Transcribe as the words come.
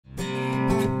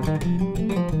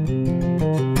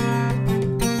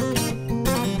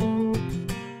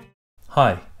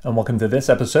Hi, and welcome to this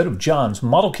episode of John's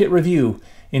Model Kit Review.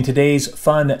 In today's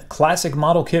fun classic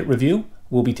model kit review,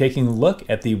 we'll be taking a look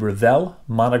at the Revell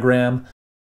Monogram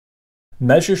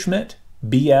Messerschmitt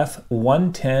Bf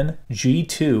 110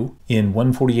 G2 in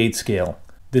 1/48 scale.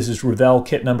 This is Revell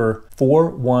kit number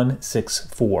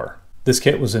 4164. This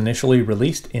kit was initially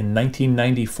released in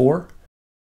 1994,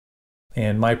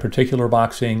 and my particular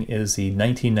boxing is the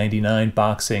 1999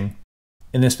 boxing.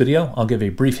 In this video, I'll give a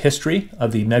brief history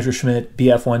of the Messerschmitt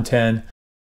Bf 110.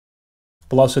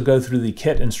 We'll also go through the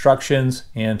kit instructions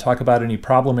and talk about any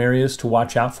problem areas to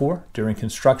watch out for during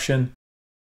construction.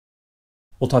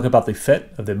 We'll talk about the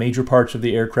fit of the major parts of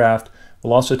the aircraft.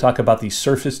 We'll also talk about the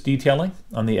surface detailing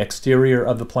on the exterior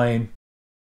of the plane.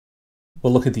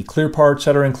 We'll look at the clear parts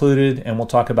that are included, and we'll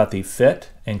talk about the fit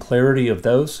and clarity of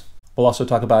those. We'll also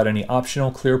talk about any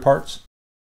optional clear parts.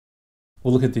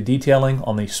 We'll look at the detailing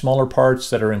on the smaller parts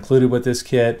that are included with this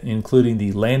kit, including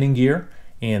the landing gear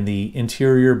and the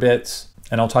interior bits,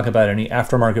 and I'll talk about any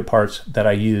aftermarket parts that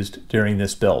I used during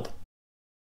this build.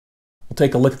 We'll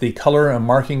take a look at the color and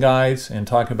marking guides and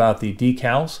talk about the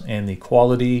decals and the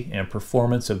quality and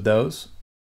performance of those.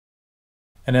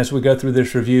 And as we go through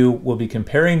this review, we'll be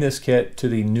comparing this kit to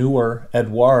the newer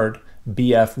Eduard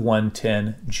Bf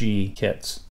 110G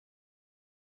kits.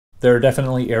 There are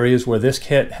definitely areas where this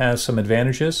kit has some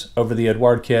advantages over the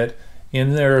Eduard kit,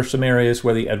 and there are some areas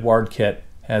where the Eduard kit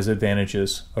has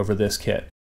advantages over this kit.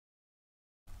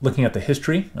 Looking at the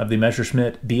history of the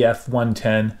Messerschmitt Bf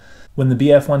 110, when the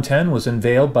Bf 110 was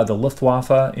unveiled by the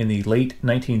Luftwaffe in the late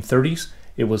 1930s,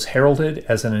 it was heralded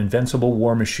as an invincible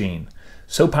war machine.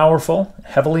 So powerful,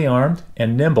 heavily armed,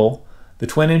 and nimble, the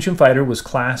twin-engine fighter was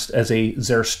classed as a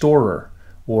Zerstörer,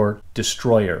 or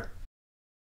destroyer.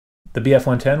 The Bf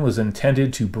 110 was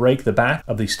intended to break the back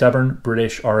of the stubborn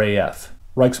British RAF.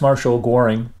 Reichsmarshal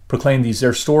Göring proclaimed the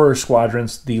Zerstörer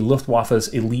squadrons the Luftwaffe's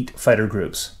elite fighter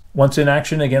groups. Once in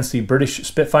action against the British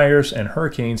Spitfires and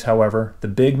Hurricanes, however, the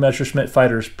big Messerschmitt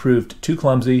fighters proved too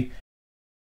clumsy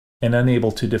and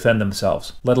unable to defend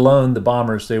themselves, let alone the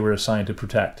bombers they were assigned to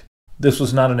protect. This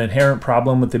was not an inherent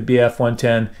problem with the Bf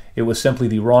 110, it was simply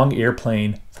the wrong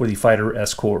airplane for the fighter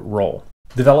escort role.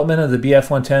 Development of the Bf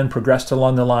 110 progressed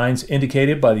along the lines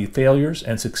indicated by the failures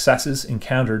and successes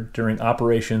encountered during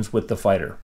operations with the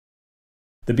fighter.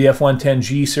 The Bf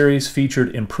 110G series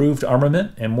featured improved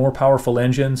armament and more powerful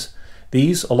engines.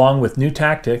 These, along with new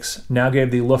tactics, now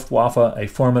gave the Luftwaffe a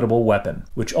formidable weapon,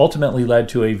 which ultimately led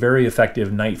to a very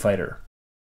effective night fighter.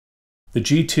 The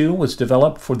G2 was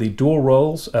developed for the dual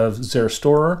roles of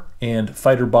Zerstörer and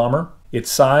fighter-bomber.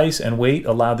 Its size and weight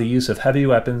allowed the use of heavy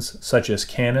weapons such as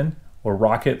cannon or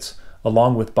rockets,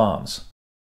 along with bombs.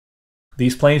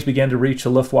 These planes began to reach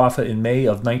the Luftwaffe in May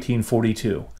of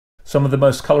 1942. Some of the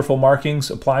most colorful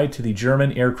markings applied to the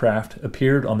German aircraft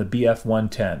appeared on the Bf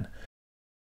 110.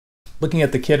 Looking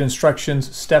at the kit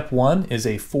instructions, step 1 is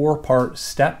a 4-part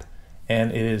step,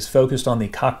 and it is focused on the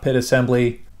cockpit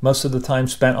assembly. Most of the time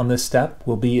spent on this step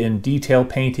will be in detail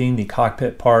painting the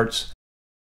cockpit parts.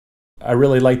 I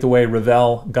really like the way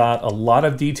Revell got a lot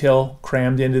of detail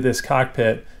crammed into this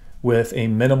cockpit with a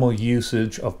minimal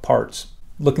usage of parts.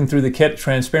 Looking through the kit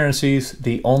transparencies,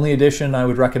 the only addition I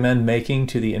would recommend making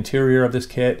to the interior of this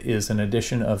kit is an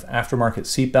addition of aftermarket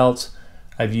seatbelts.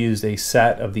 I've used a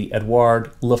set of the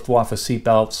Eduard Luftwaffe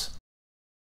seatbelts,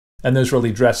 and those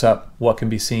really dress up what can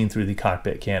be seen through the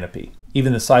cockpit canopy.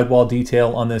 Even the sidewall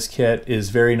detail on this kit is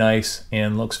very nice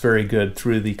and looks very good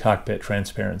through the cockpit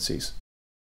transparencies.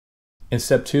 In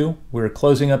step 2, we're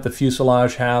closing up the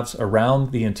fuselage halves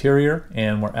around the interior,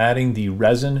 and we're adding the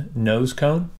resin nose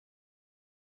cone.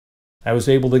 I was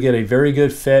able to get a very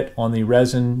good fit on the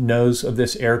resin nose of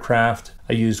this aircraft.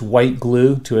 I used white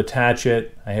glue to attach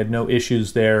it. I had no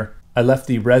issues there. I left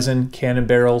the resin cannon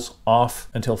barrels off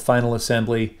until final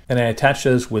assembly, and I attached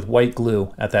those with white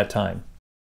glue at that time.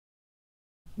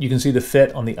 You can see the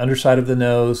fit on the underside of the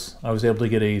nose. I was able to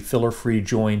get a filler-free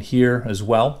join here as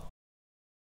well.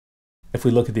 If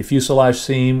we look at the fuselage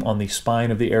seam on the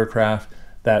spine of the aircraft,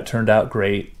 that turned out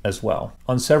great as well.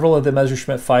 On several of the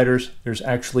Messerschmitt fighters, there's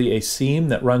actually a seam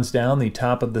that runs down the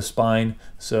top of the spine,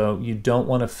 so you don't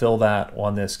want to fill that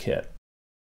on this kit.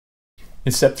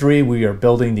 In step 3, we are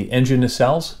building the engine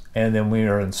nacelles, and then we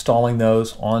are installing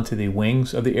those onto the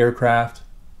wings of the aircraft.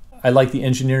 I like the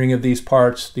engineering of these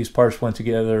parts. These parts went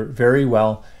together very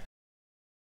well.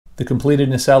 The completed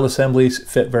nacelle assemblies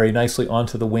fit very nicely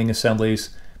onto the wing assemblies,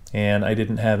 and I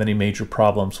didn't have any major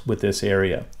problems with this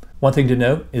area. One thing to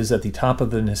note is that the top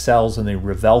of the nacelles in the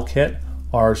Revell kit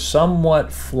are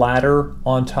somewhat flatter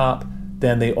on top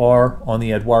than they are on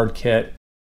the Eduard kit.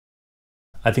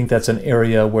 I think that's an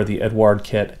area where the Eduard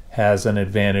kit has an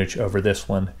advantage over this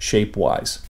one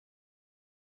shape-wise.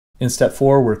 In step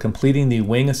 4, we're completing the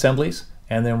wing assemblies,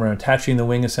 and then we're attaching the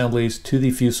wing assemblies to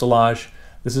the fuselage.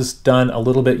 This is done a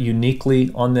little bit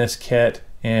uniquely on this kit,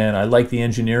 and I like the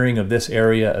engineering of this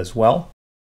area as well.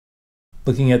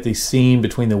 Looking at the seam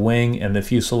between the wing and the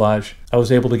fuselage, I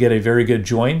was able to get a very good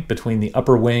join between the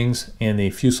upper wings and the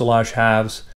fuselage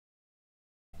halves.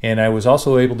 And I was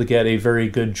also able to get a very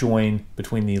good join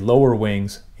between the lower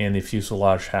wings and the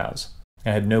fuselage halves. I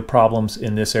had no problems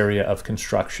in this area of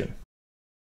construction.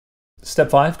 Step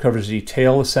 5 covers the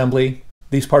tail assembly.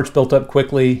 These parts built up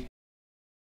quickly.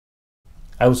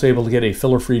 I was able to get a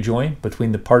filler-free join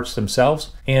between the parts themselves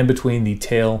and between the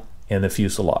tail and the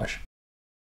fuselage.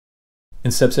 In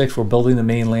step 6, we're building the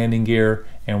main landing gear,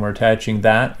 and we're attaching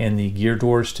that and the gear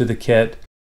doors to the kit.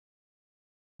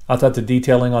 I thought the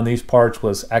detailing on these parts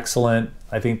was excellent.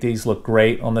 I think these look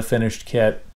great on the finished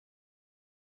kit.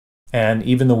 And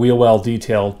even the wheel well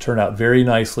detail turned out very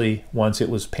nicely once it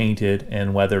was painted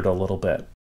and weathered a little bit.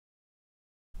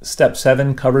 Step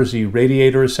 7 covers the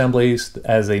radiator assemblies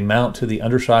as they mount to the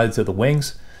undersides of the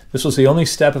wings. This was the only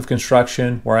step of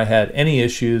construction where I had any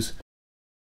issues.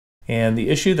 And the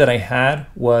issue that I had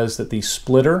was that the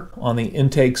splitter on the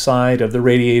intake side of the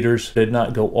radiators did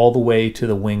not go all the way to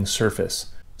the wing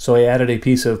surface. So I added a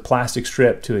piece of plastic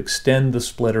strip to extend the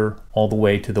splitter all the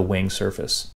way to the wing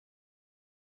surface.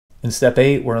 In step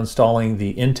 8, we're installing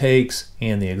the intakes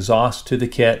and the exhaust to the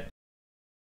kit.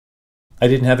 I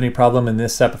didn't have any problem in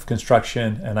this step of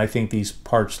construction, and I think these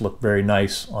parts look very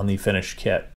nice on the finished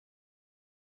kit.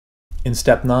 In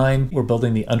step 9, we're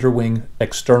building the underwing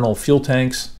external fuel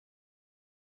tanks.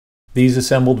 These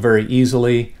assembled very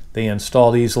easily, they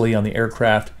installed easily on the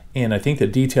aircraft, and I think the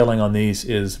detailing on these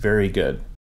is very good.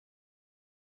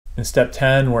 In step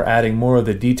 10, we're adding more of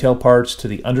the detail parts to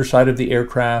the underside of the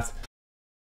aircraft.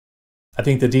 I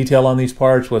think the detail on these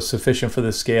parts was sufficient for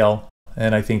the scale,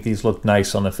 and I think these look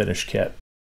nice on the finished kit.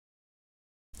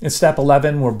 In step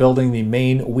 11, we're building the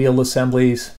main wheel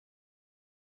assemblies.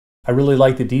 I really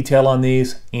like the detail on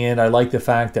these, and I like the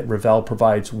fact that Revell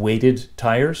provides weighted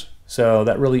tires, so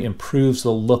that really improves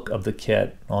the look of the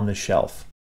kit on the shelf.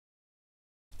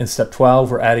 In step 12,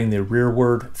 we're adding the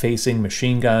rearward facing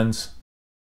machine guns.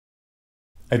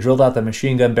 I drilled out the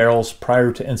machine gun barrels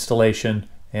prior to installation,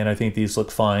 and I think these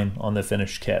look fine on the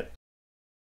finished kit.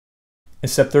 In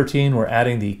step 13, we're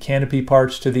adding the canopy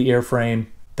parts to the airframe.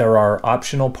 There are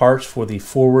optional parts for the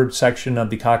forward section of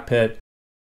the cockpit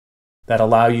that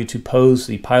allow you to pose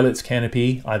the pilot's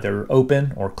canopy either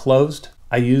open or closed.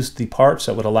 I used the parts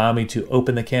that would allow me to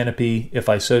open the canopy if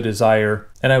I so desire,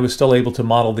 and I was still able to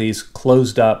model these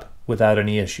closed up without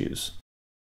any issues.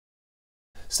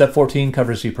 Step 14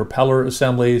 covers the propeller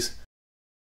assemblies.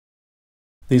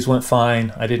 These went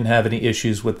fine. I didn't have any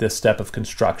issues with this step of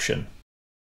construction.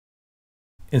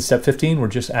 In step 15, we're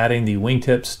just adding the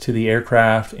wingtips to the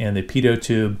aircraft and the pitot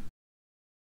tube.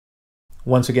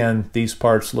 Once again, these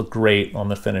parts look great on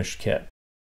the finished kit.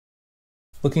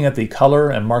 Looking at the color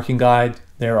and marking guide,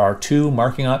 there are 2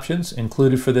 marking options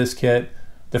included for this kit.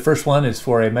 The first one is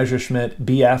for a Messerschmitt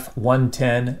Bf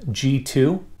 110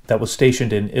 G2 that was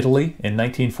stationed in Italy in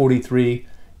 1943.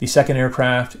 The second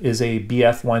aircraft is a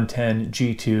Bf 110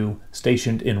 G2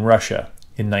 stationed in Russia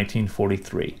in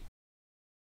 1943.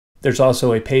 There's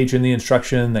also a page in the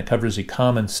instruction that covers the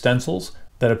common stencils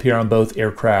that appear on both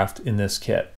aircraft in this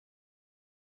kit.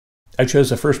 I chose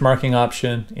the first marking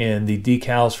option, and the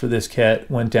decals for this kit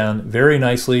went down very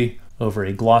nicely over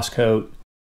a gloss coat.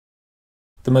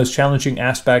 The most challenging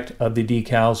aspect of the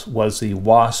decals was the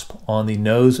wasp on the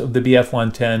nose of the Bf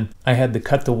 110. I had to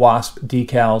cut the wasp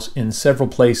decals in several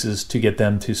places to get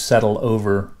them to settle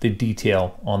over the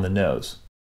detail on the nose.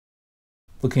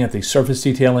 Looking at the surface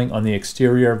detailing on the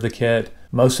exterior of the kit,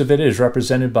 most of it is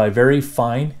represented by very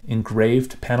fine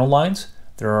engraved panel lines.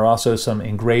 There are also some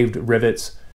engraved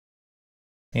rivets.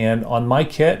 And on my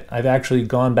kit, I've actually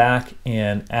gone back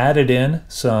and added in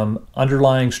some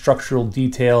underlying structural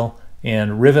detail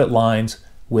and rivet lines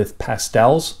with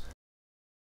pastels.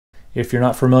 If you're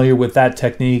not familiar with that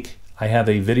technique, I have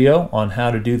a video on how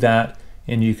to do that,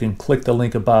 and you can click the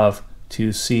link above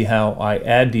to see how I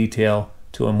add detail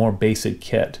to a more basic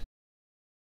kit.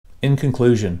 In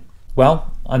conclusion,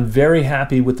 well, I'm very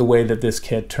happy with the way that this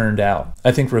kit turned out.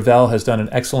 I think Revell has done an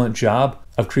excellent job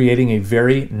of creating a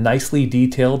very nicely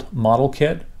detailed model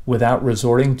kit without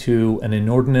resorting to an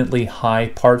inordinately high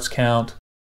parts count.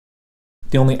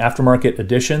 The only aftermarket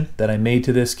addition that I made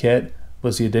to this kit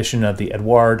was the addition of the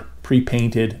Eduard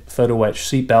pre-painted photo etch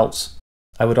seat belts.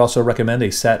 I would also recommend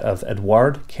a set of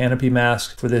Eduard canopy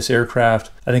masks for this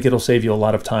aircraft. I think it'll save you a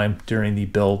lot of time during the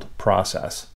build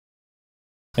process.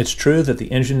 It's true that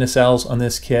the engine nacelles on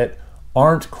this kit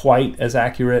aren't quite as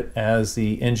accurate as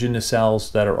the engine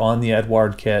nacelles that are on the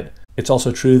Eduard kit. It's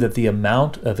also true that the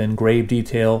amount of engraved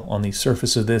detail on the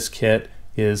surface of this kit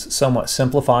is somewhat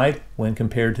simplified when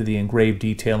compared to the engraved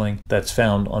detailing that's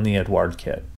found on the Eduard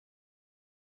kit.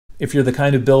 If you're the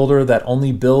kind of builder that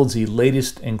only builds the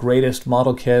latest and greatest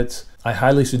model kits, I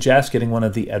highly suggest getting one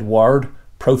of the Eduard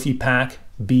Profi Pack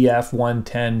Bf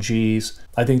 110Gs.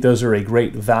 I think those are a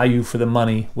great value for the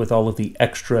money with all of the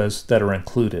extras that are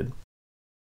included.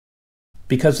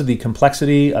 Because of the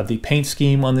complexity of the paint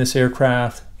scheme on this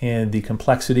aircraft and the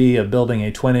complexity of building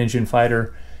a twin-engine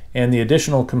fighter and the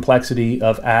additional complexity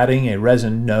of adding a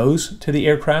resin nose to the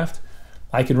aircraft,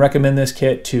 I can recommend this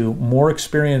kit to more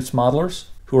experienced modelers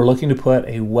who are looking to put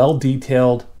a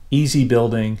well-detailed,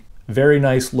 easy-building, very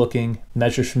nice-looking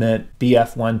Messerschmitt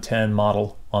Bf 110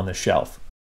 model on the shelf.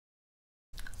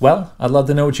 Well, I'd love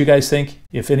to know what you guys think.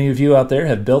 If any of you out there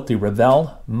have built the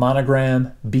Revell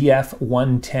Monogram Bf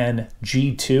 110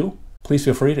 G2, please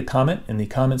feel free to comment in the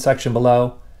comment section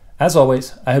below. As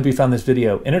always, I hope you found this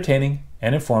video entertaining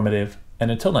and informative,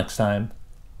 and until next time,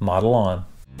 model on.